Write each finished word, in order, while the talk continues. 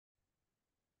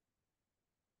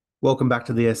Welcome back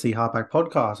to the SC Halfback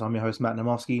podcast. I'm your host, Matt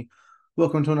Namofsky.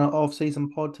 Welcome to an off-season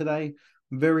pod today.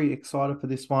 Very excited for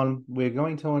this one. We're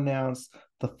going to announce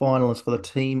the finalists for the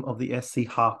team of the SC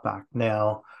Halfback.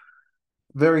 Now,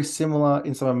 very similar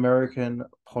in some American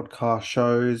podcast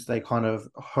shows. They kind of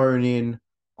hone in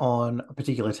on a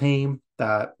particular team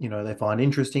that, they find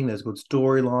interesting. There's a good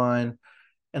storyline,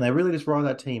 and they really just ride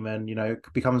that team and, it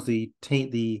becomes the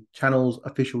channel's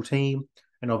official team.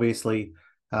 And obviously,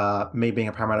 me being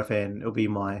a Parramatta fan, it'll be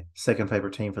my second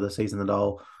favorite team for the season, and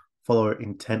I'll follow it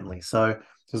intently. So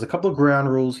there's a couple of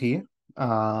ground rules here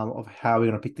of how we're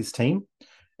going to pick this team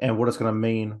and what it's going to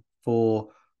mean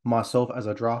for myself as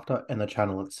a drafter and the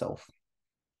channel itself.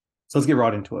 So let's get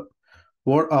right into it.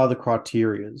 What are the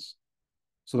criterias?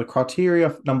 So the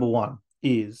criteria number one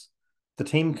is the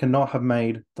team cannot have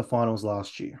made the finals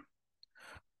last year.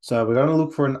 So we're going to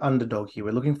look for an underdog here.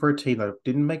 We're looking for a team that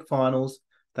didn't make finals,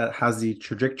 that has the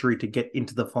trajectory to get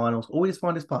into the finals, or we just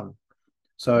find is fun.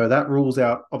 So that rules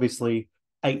out, obviously,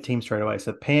 8 teams straight away.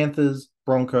 So Panthers,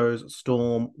 Broncos,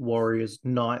 Storm, Warriors,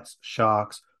 Knights,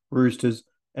 Sharks, Roosters,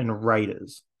 and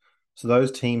Raiders. So those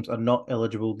teams are not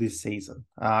eligible this season.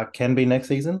 Can be next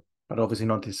season, but obviously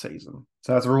not this season.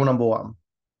 So that's rule number one.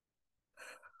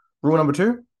 Rule number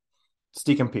two,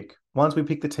 stick and pick. Once we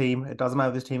pick the team, it doesn't matter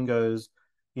if this team goes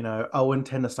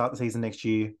 0-10 to start the season next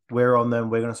year. We're on them.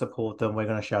 We're going to support them. We're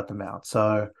going to shout them out.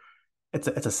 So it's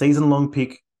a season-long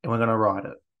pick, and we're going to ride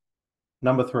it.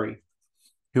 Number three,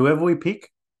 whoever we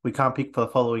pick, we can't pick for the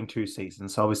following 2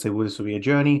 seasons. So obviously, this will be a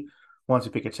journey. Once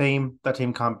we pick a team, that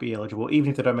team can't be eligible,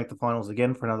 even if they don't make the finals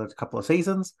again for another couple of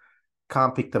seasons.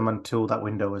 Can't pick them until that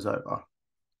window is over.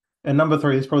 And number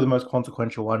three is probably the most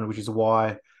consequential one, which is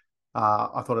why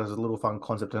I thought it was a little fun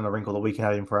concept and a wrinkle that we can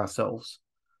add in for ourselves.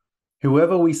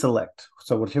 Whoever we select,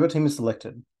 so whichever team is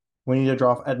selected, we need to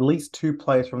draft at least 2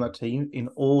 players from that team in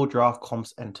all draft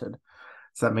comps entered.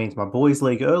 So that means my boys'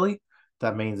 league early,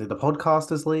 that means the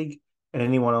podcasters' league, and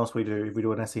anyone else we do. If we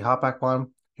do an SC Halfback one,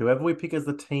 whoever we pick as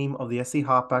the team of the SC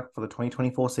Halfback for the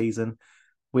 2024 season,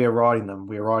 we are riding them.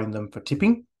 We are riding them for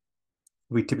tipping.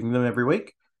 We're tipping them every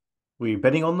week. We're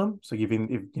betting on them. So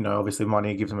obviously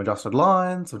money gives them adjusted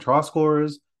lines, some try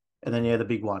scorers, and then, the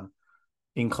big one.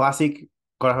 In Classic,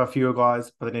 got to have a few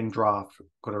guys, but then in draft,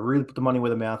 got to really put the money where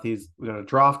the mouth is. We've got to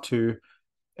draft 2,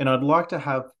 and I'd like to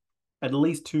have at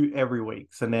least 2 every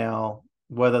week. So now,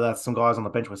 whether that's some guys on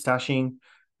the bench we're stashing,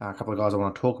 a couple of guys I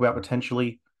want to talk about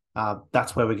potentially,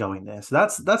 that's where we're going there. So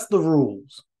that's the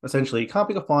rules, essentially. You can't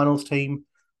pick a finals team.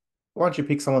 Once you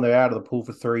pick someone, they're out of the pool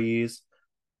for 3 years.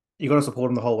 You got to support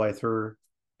them the whole way through.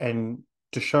 And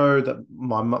to show that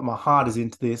my heart is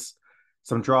into this,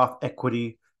 some draft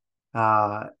equity,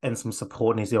 and some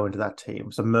support needs to go into that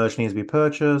team. Some merch needs to be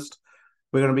purchased.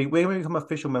 We're going to become an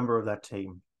official member of that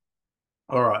team.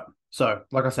 All right. So,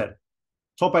 like I said,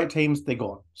 top 8 teams, they're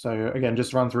gone. So again,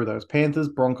 just run through those: Panthers,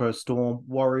 Broncos, Storm,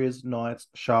 Warriors, Knights,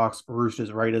 Sharks,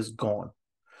 Roosters, Raiders, gone.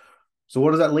 So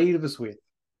what does that leave us with?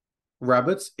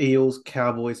 Rabbits, Eels,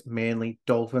 Cowboys, Manly,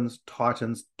 Dolphins,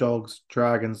 Titans, Dogs,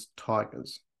 Dragons,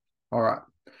 Tigers. All right.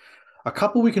 A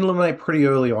couple we can eliminate pretty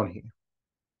early on here.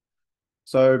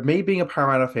 So me being a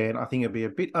Parramatta fan, I think it'd be a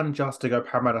bit unjust to go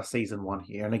Parramatta season 1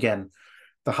 here. And again,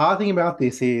 the hard thing about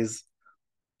this is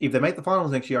if they make the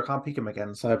finals next year, I can't pick them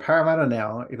again. So Parramatta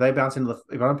now, if they bounce if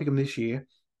I don't pick them this year,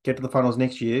 get to the finals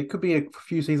next year, it could be a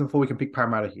few seasons before we can pick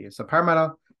Parramatta here. So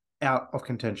Parramatta out of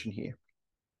contention here.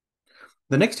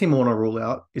 The next team I want to rule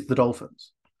out is the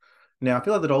Dolphins. Now, I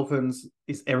feel like the Dolphins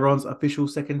is everyone's official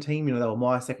second team. They were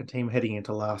my second team heading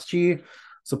into last year,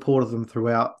 supported them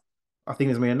throughout. I think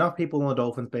there's been enough people on the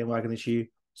Dolphins bandwagon this year,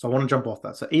 so I want to jump off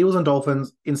that. So Eels and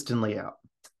Dolphins instantly out.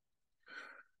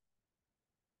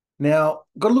 Now,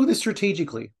 got to look at this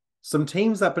strategically. Some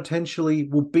teams that potentially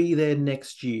will be there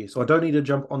next year, so I don't need to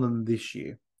jump on them this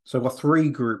year. So I've got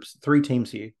 3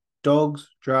 teams here: Dogs,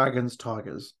 Dragons,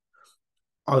 Tigers.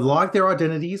 I like their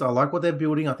identities. I like what they're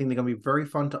building. I think they're going to be very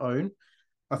fun to own.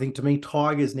 I think, to me,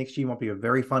 Tigers next year might be a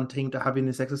very fun team to have in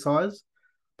this exercise.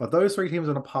 But those 3 teams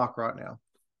are in a park right now.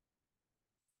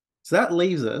 So that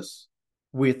leaves us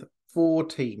with 4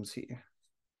 teams here.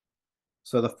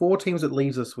 So the 4 teams it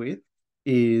leaves us with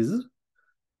is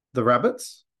the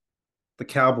Rabbits, the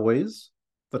Cowboys,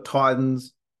 the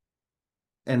Titans,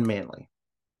 and Manly.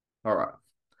 All right.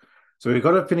 So we've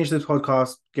got to finish this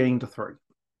podcast getting to 3.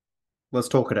 Let's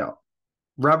talk it out.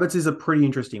 Rabbits is a pretty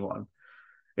interesting one.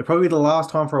 It'll probably be the last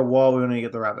time for a while we're going to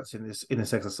get the Rabbits in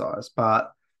this exercise.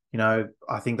 But, I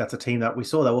think that's a team that we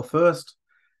saw. They were first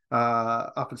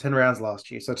after 10 rounds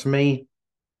last year. So to me,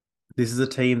 this is a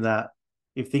team that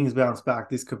if things bounce back,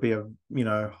 this could be a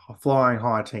flying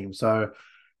high team. So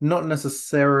not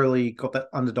necessarily got that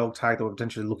underdog tag that we're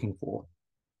potentially looking for.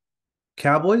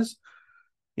 Cowboys,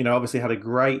 obviously had a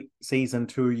great season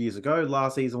 2 years ago.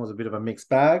 Last season was a bit of a mixed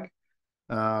bag.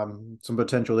 Some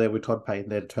potential there with Todd Payton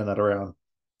there to turn that around.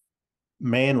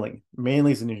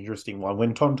 Manly's an interesting one.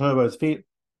 When Tom Turbo's fit,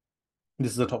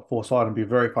 this is a top four side and be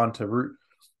very fun to root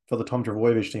for the Tom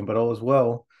Trbojevic team. But all as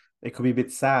well, it could be a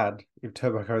bit sad if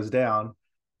Turbo goes down.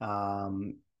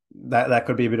 That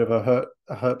could be a bit of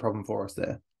a hurt problem for us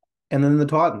there. And then the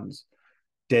Titans,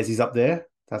 Desi's up there.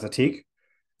 That's a tick.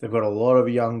 They've got a lot of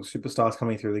young superstars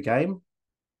coming through the game.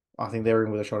 I think they're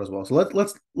in with a shot as well. So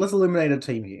let's eliminate a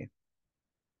team here.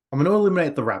 I'm going to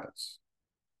eliminate the Rabbits.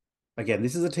 Again,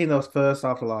 this is a team that was first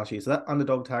after last year. So that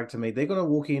underdog tag to me, they're going to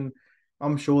walk in.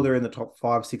 I'm sure they're in the top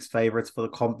 5-6 favorites for the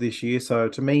comp this year. So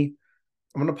to me,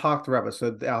 I'm going to park the Rabbits.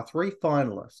 So our three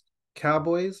finalists,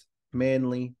 Cowboys,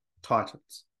 Manly,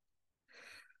 Titans.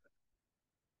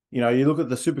 You look at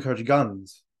the Supercoach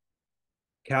guns.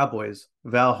 Cowboys,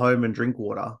 Val Holman,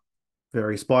 Drinkwater,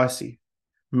 very spicy.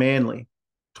 Manly,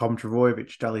 Tom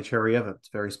Trbojevic, Daly Cherry Evans,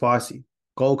 very spicy.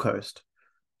 Gold Coast,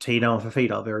 Tino and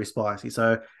Fafita, very spicy.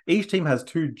 So each team has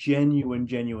two genuine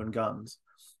guns.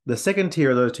 The second tier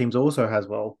of those teams also has,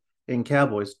 in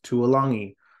Cowboys,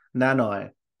 Tuolangi, Nanai,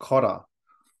 Cotter.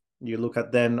 You look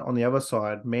at then on the other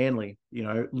side, Manly,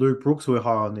 Luke Brooks, who we're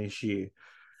high on this year,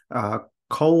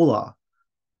 Kohler,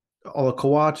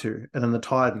 Olakawatu, and then the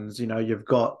Titans, you've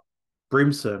got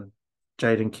Brimson,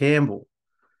 Jaden Campbell.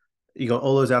 You got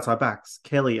all those outside backs,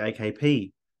 Kelly,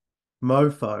 AKP,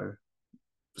 Mofo.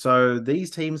 So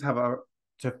these teams have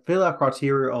to fill our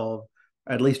criteria of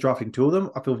at least drafting two of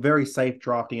them. I feel very safe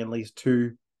drafting at least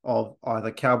two of either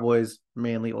Cowboys,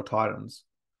 Manly, or Titans.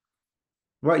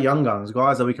 What about young guns,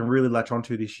 guys that we can really latch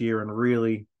onto this year and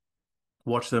really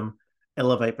watch them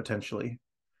elevate potentially?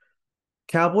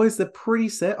 Cowboys, they're pretty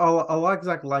set. I like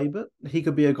Zach Labert. He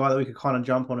could be a guy that we could kind of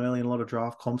jump on early in a lot of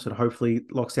draft comps and hopefully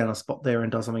locks down a spot there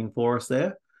and does something for us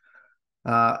there.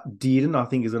 Dearden, I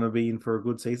think, is going to be in for a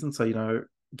good season. So,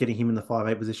 getting him in the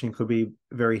 5'8" position could be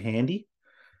very handy.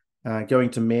 Going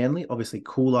to Manly, obviously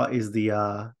Cooler is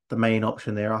the main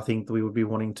option there. I think that we would be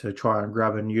wanting to try and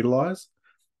grab and utilize.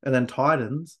 And then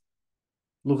Titans,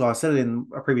 look, I said it in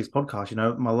a previous podcast,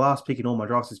 my last pick in all my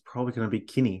drafts is probably going to be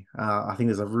Kinney. I think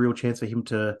there's a real chance for him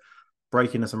to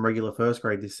break into some regular first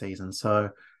grade this season. So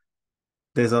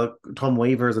there's Tom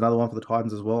Weaver is another one for the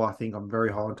Titans as well. I think I'm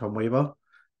very high on Tom Weaver.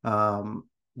 And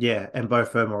Bo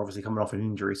Firma are obviously coming off an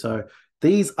injury. So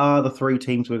these are the three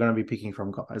teams we're going to be picking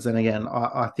from, guys. And again,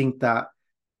 I think that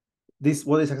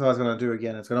what this exercise is going to do,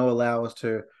 again, it's going to allow us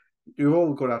to, we've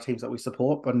all got our teams that we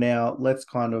support, but now let's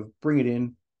kind of bring it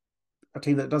in. A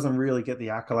team that doesn't really get the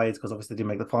accolades because obviously they didn't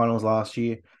make the finals last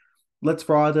year. Let's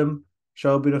ride them,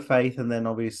 show a bit of faith, and then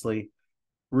obviously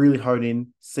really hone in,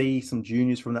 see some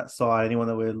juniors from that side, anyone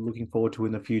that we're looking forward to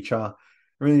in the future,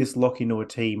 really just lock into a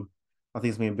team. I think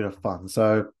it's going to be a bit of fun.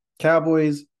 So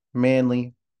Cowboys,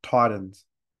 Manly, Titans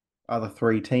are the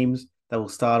three teams that will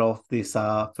start off this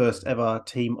first ever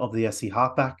team of the SC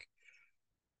Halfback.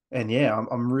 And yeah,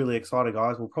 I'm really excited,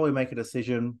 guys. We'll probably make a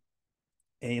decision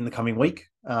in the coming week,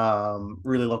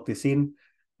 really lock this in,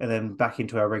 and then back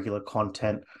into our regular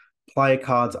content. Player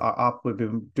cards are up. We've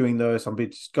been doing those. I'm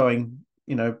just going,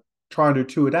 try and do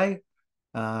two a day,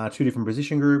 two different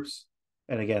position groups.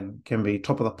 And again, can be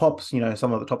top of the pops,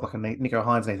 some of the top like a Nico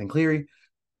Hines, Nathan Cleary,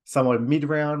 somewhere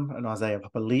mid-round, an Isaiah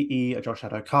Papali'i, a Josh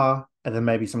Adokar, and then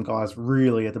maybe some guys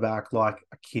really at the back like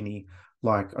a Kinney,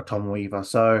 like a Tom Weaver.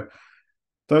 So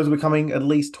those will be coming at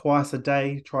least twice a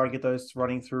day. Try and get those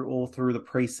running all through the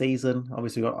preseason.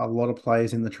 Obviously, got a lot of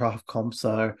players in the draft comp,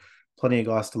 so plenty of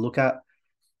guys to look at.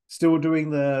 Still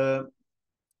doing the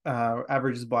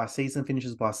averages by season,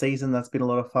 finishes by season. That's been a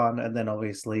lot of fun. And then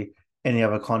obviously any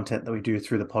other content that we do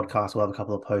through the podcast, we'll have a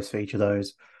couple of posts for each of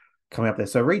those coming up there.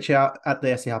 So reach out at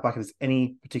the SC Halfback if there's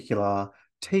any particular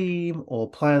team or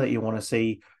player that you want to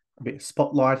see a bit of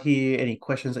spotlight here. Any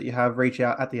questions that you have, reach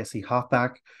out at the SC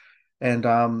Halfback. And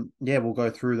we'll go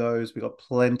through those. We've got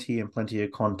plenty of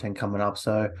content coming up.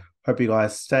 So hope you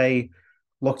guys stay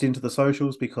locked into the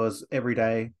socials because every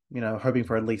day, hoping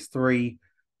for at least 3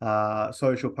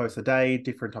 social posts a day,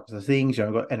 different types of things.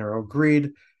 We've got NRL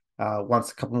grid.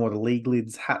 Once a couple more of the league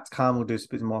lids, hats come, we'll do a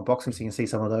bit more unboxing so you can see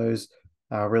some of those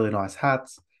really nice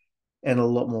hats and a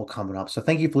lot more coming up. So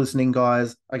thank you for listening,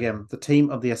 guys. Again, the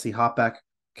team of the SC Halfback,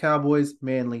 Cowboys,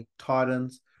 Manly,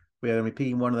 Titans. We are going to be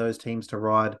picking one of those teams to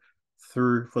ride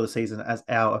through for the season as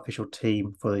our official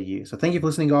team for the year. So thank you for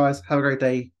listening, guys. Have a great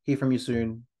day. Hear from you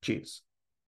soon. Cheers.